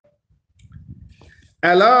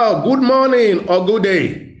Hello, good morning or good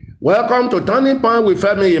day. Welcome to Turning Point with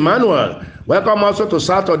Femi Emmanuel. Welcome also to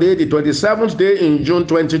Saturday, the 27th day in June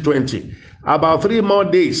 2020. About 3 more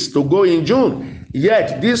days to go in June.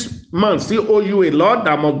 Yet, this month still owe you a lot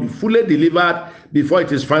that must be fully delivered before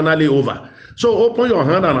it is finally over. So open your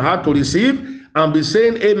hand and heart to receive and be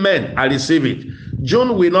saying, Amen, I receive it.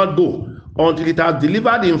 June will not go until it has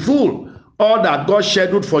delivered in full all that God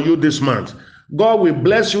scheduled for you this month. God will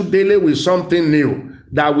bless you daily with something new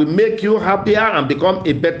that will make you happier and become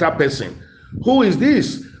a better person. Who is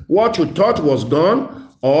this? What you thought was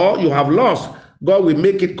gone or you have lost, God will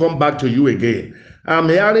make it come back to you again. I'm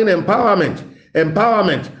hearing empowerment.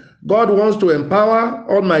 Empowerment. God wants to empower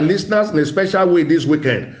all my listeners in a special way this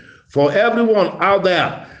weekend. For everyone out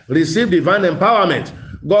there, receive divine empowerment.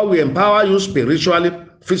 God will empower you spiritually,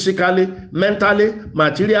 physically, mentally,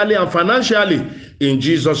 materially, and financially in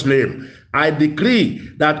Jesus' name. I decree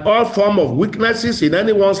that all form of weaknesses in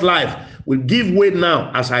anyone's life will give way now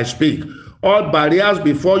as I speak. All barriers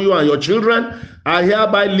before you and your children are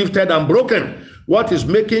hereby lifted and broken. What is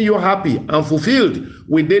making you happy and fulfilled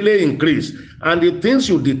will daily increase, and the things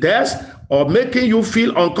you detest or making you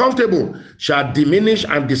feel uncomfortable shall diminish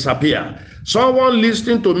and disappear. Someone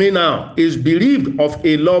listening to me now is bereaved of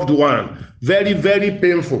a loved one. Very, very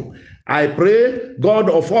painful. I pray God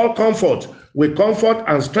of all comfort will comfort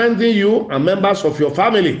and strengthen you and members of your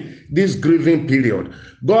family this grieving period.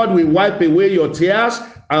 God will wipe away your tears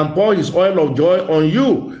and pour his oil of joy on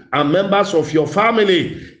you and members of your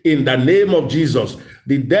family in the name of Jesus.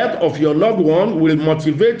 The death of your loved one will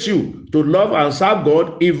motivate you to love and serve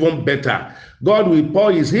God even better. God will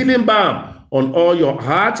pour his healing balm on all your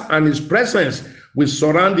heart, and his presence will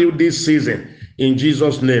surround you this season in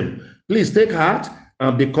Jesus' name. Please take heart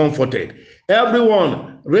and be comforted.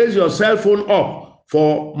 Everyone, raise your cell phone up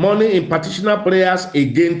for money in petitioner prayers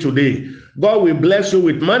again today. God will bless you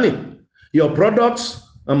with money. Your products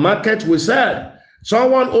and market will sell.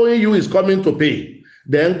 Someone owing you is coming to pay.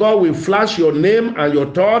 Then God will flash your name and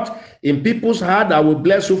your thought in people's heart that will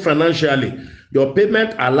bless you financially. Your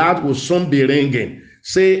payment alert will soon be ringing.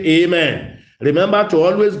 Say amen. Remember to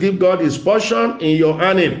always give God his portion in your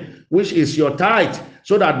earning, which is your tithe,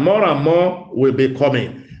 so that more and more will be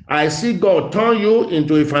coming. I see God turn you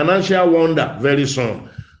into a financial wonder very soon.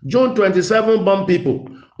 June 27, born people,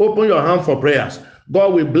 open your hand for prayers.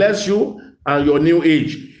 God will bless you and your new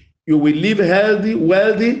age. You will live healthy,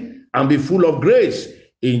 wealthy, and be full of grace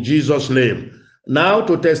in Jesus' name. Now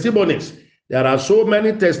to testimonies. There are so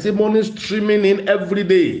many testimonies streaming in every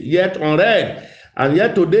day, yet unread. And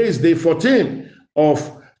yet today is day 14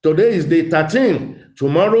 of, today is day 13.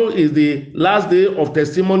 Tomorrow is the last day of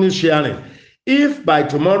testimony sharing. If by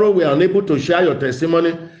tomorrow we are unable to share your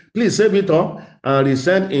testimony, please save it up and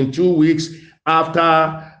resend in 2 weeks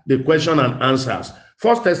after the question and answers.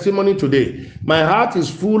 First testimony today. My heart is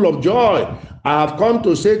full of joy. I have come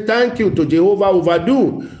to say thank you to Jehovah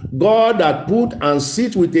Overdue, God that put and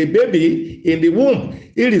sit with a baby in the womb,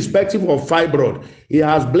 irrespective of fibroid. He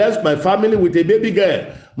has blessed my family with a baby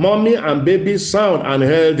girl. Mommy and baby sound and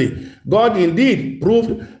healthy. God indeed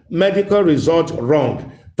proved medical results wrong.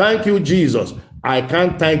 Thank you, Jesus. I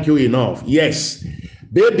can't thank you enough. Yes,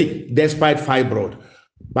 baby, despite fibroid.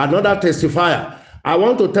 Another testifier. I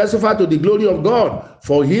want to testify to the glory of God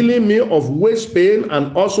for healing me of waist pain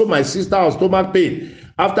and also my sister of stomach pain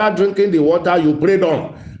after drinking the water you prayed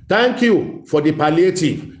on. Thank you for the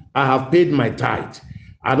palliative. I have paid my tithe.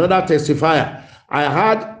 Another testifier. I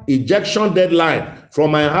had ejection deadline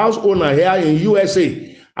from my house owner here in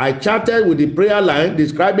USA. I chatted with the prayer line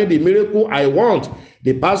describing the miracle I want.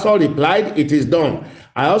 The pastor replied, it is done.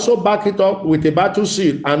 I also back it up with a battle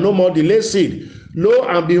seed and no more delay seed. Lo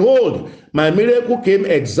and behold, my miracle came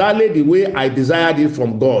exactly the way I desired it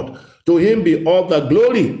from God. To him be all the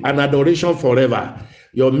glory and adoration forever.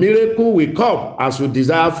 Your miracle will come as you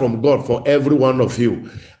desire from God for every one of you.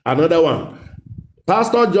 Another one.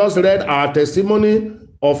 Pastor just read our testimony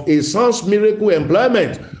of a son's miracle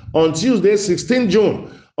employment on Tuesday, 16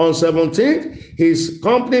 June. On 17th, his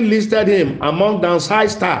company listed him among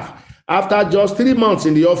downsized staff. After just 3 months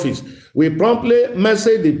in the office, we promptly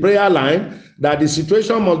messaged the prayer line that the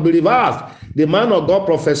situation must be reversed. The man of God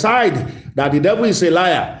prophesied that the devil is a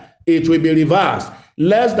liar. It will be reversed.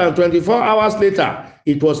 Less than 24 hours later,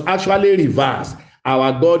 it was actually reversed.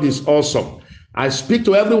 Our God is awesome. I speak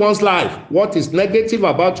to everyone's life. What is negative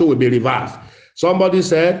about you will be reversed. Somebody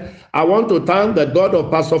said, I want to thank the God of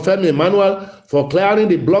Pastor Femi Emmanuel for clearing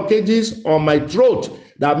the blockages on my throat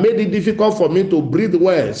that made it difficult for me to breathe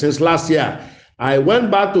well since last year. I went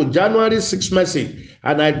back to January 6th message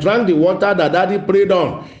and I drank the water that Daddy prayed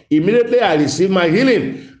on. Immediately I received my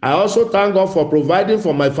healing. I also thank God for providing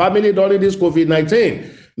for my family during this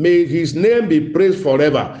COVID-19. May his name be praised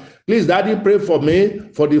forever. Please, Daddy, pray for me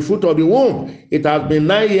for the fruit of the womb. It has been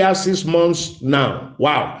 9 years, 6 months now.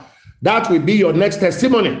 Wow. That will be your next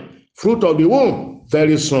testimony. Fruit of the womb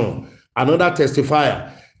very soon. Another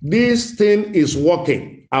testifier. This thing is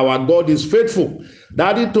working. Our God is faithful.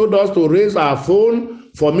 Daddy told us to raise our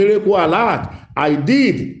phone for miracle alert. I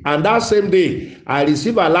did, and that same day, I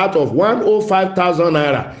received a alert of 105,000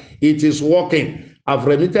 naira. It is working. I've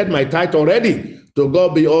remitted my tithe already. To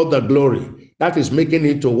God be all the glory. That is making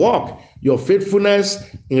it to work. Your faithfulness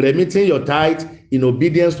in remitting your tithe in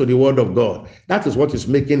obedience to the word of God. That is what is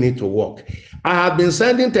making it to work. I have been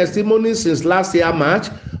sending testimonies since last year, March,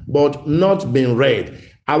 but not been read.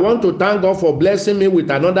 I want to thank God for blessing me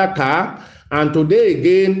with another car. And today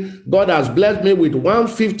again, God has blessed me with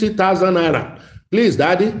 150,000 naira. Please,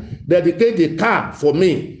 Daddy, dedicate the car for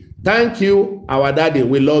me. Thank you, our Daddy.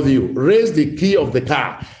 We love you. Raise the key of the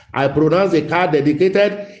car. I pronounce the car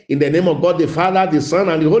dedicated in the name of God, the Father, the Son,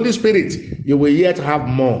 and the Holy Spirit. You will yet have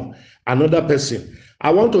more. Another person.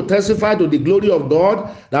 I want to testify to the glory of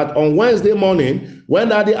God that on Wednesday morning, when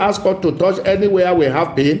Daddy asked God to touch anywhere we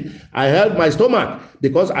have pain, I held my stomach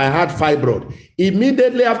because I had fibroid.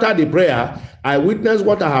 Immediately after the prayer, I witnessed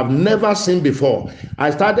what I have never seen before. I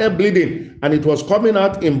started bleeding, and it was coming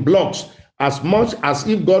out in blocks, as much as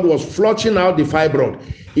if God was flushing out the fibroid.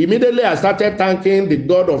 Immediately, I started thanking the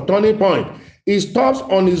God of Turning Point. He stops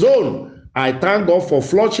on his own. I thank God for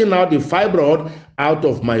flushing out the fibroid out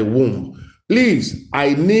of my womb. Please,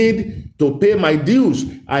 I need to pay my dues.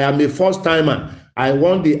 I am a first-timer. I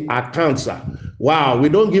want the account, sir. Wow, we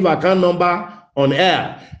don't give account number on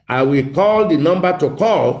air. I will call the number to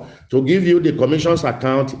call to give you the commission's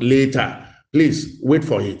account later. Please wait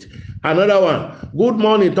for it. Another one. Good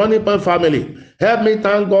morning, Turning Point family. Help me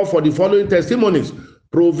thank God for the following testimonies.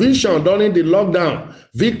 Provision during the lockdown.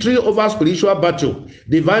 Victory over spiritual battle.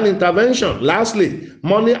 Divine intervention. Lastly,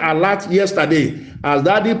 money alert yesterday as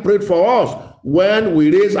Daddy prayed for us when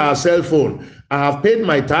we raised our cell phone. I have paid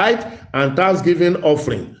my tithe and thanksgiving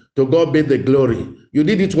offering. To God be the glory. You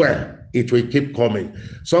did it well. It will keep coming.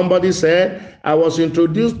 Somebody said, I was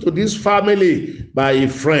introduced to this family by a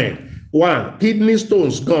friend. 1, kidney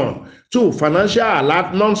stones gone. 2, financial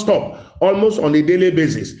alert non-stop, almost on a daily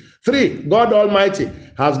basis. 3, God Almighty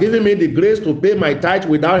has given me the grace to pay my tithe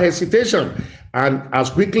without hesitation and as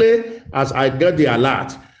quickly as I get the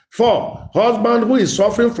alert. 4, husband who is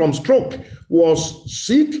suffering from stroke was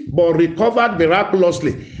sick but recovered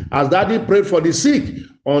miraculously as Daddy prayed for the sick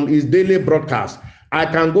on his daily broadcast. I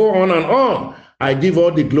can go on and on. I give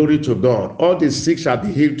all the glory to God. All the sick shall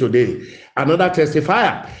be healed today. Another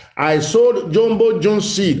testifier. I sold Jumbo June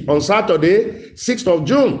seed on Saturday, 6th of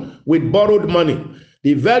June, with borrowed money.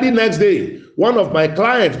 The very next day, one of my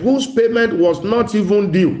clients, whose payment was not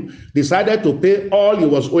even due, decided to pay all he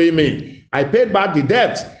was owing me. I paid back the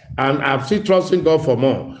debt, and I'm still trusting God for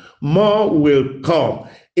more. More will come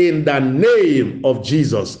in the name of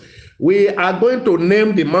Jesus. We are going to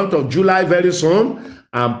name the month of July very soon,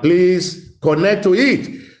 and please connect to it.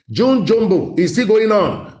 June Jumbo is still going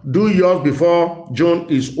on. Do yours before June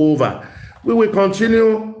is over. We will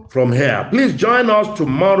continue from here. Please join us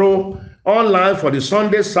tomorrow online for the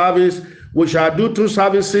Sunday service. We shall do 2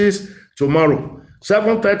 services tomorrow,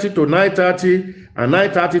 7:30 to 9:30 and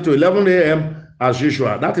 9:30 to 11 a.m. as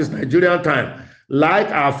usual. That is Nigerian time. Like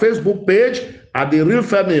our Facebook page at The Real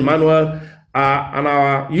Femi Emmanuel and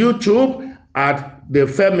our YouTube at The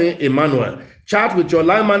Femi Emmanuel. Chat with your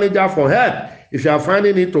line manager for help if you are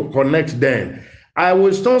finding it to connect them. I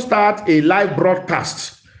will soon start a live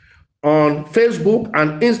broadcast on Facebook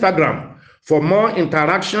and Instagram for more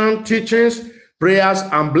interaction, teachings, prayers,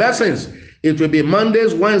 and blessings. It will be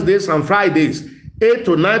Mondays, Wednesdays, and Fridays, 8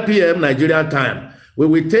 to 9 p.m. Nigerian time. We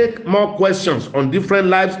will take more questions on different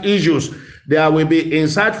life issues. There will be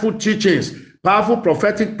insightful teachings, powerful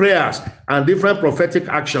prophetic prayers, and different prophetic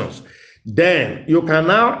actions. Then you can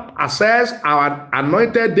now access our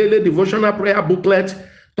anointed daily devotional prayer booklet,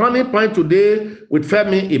 Turning Point Today with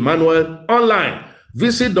Femi Emmanuel, online.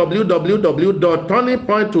 Visit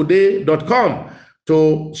www.turningpointtoday.com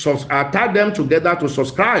to tag them together to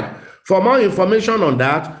subscribe. For more information on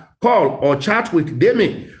that, call or chat with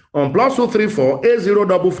Demi on +234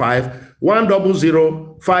 8055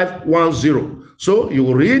 100 510. So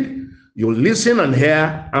you read, you listen and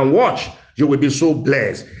hear and watch. You will be so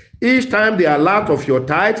blessed. Each time the alert of your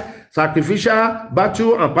tithe, sacrificial,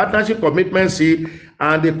 battle, and partnership commitment seed,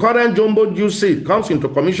 and the current jumbo juice seed comes into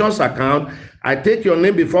commission's account, I take your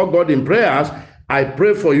name before God in prayers. I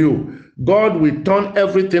pray for you. God will turn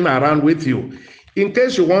everything around with you. In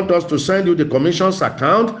case you want us to send you the commissions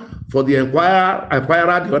account for the inquirer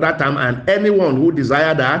the other time, and anyone who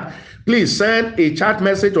desire that, please send a chat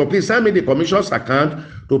message, or please send me the commissions account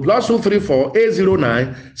to +234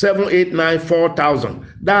 809 789 4000.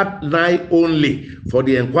 That line only for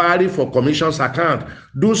the inquiry for commissions account.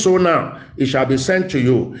 Do so now. It shall be sent to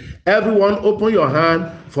you. Everyone, open your hand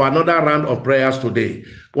for another round of prayers today.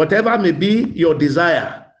 Whatever may be your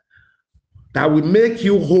desire that will make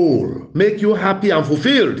you whole, make you happy and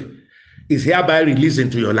fulfilled, is hereby released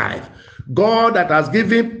into your life. God that has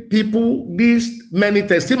given people these many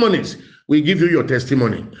testimonies will give you your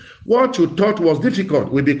testimony. What you thought was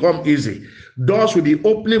difficult will become easy. Doors will be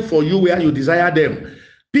opening for you where you desire them.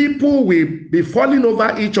 People will be falling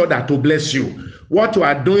over each other to bless you. What you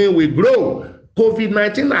are doing will grow.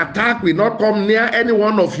 COVID-19 attack will not come near any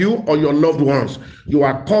one of you or your loved ones. You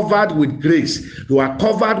are covered with grace. You are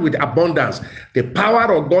covered with abundance. The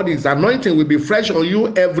power of God, His anointing, will be fresh on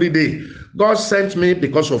you every day. God sent me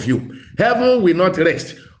because of you. Heaven will not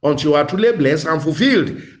rest until you are truly blessed and fulfilled.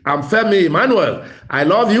 I'm Femi Emmanuel. I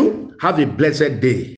love you. Have a blessed day.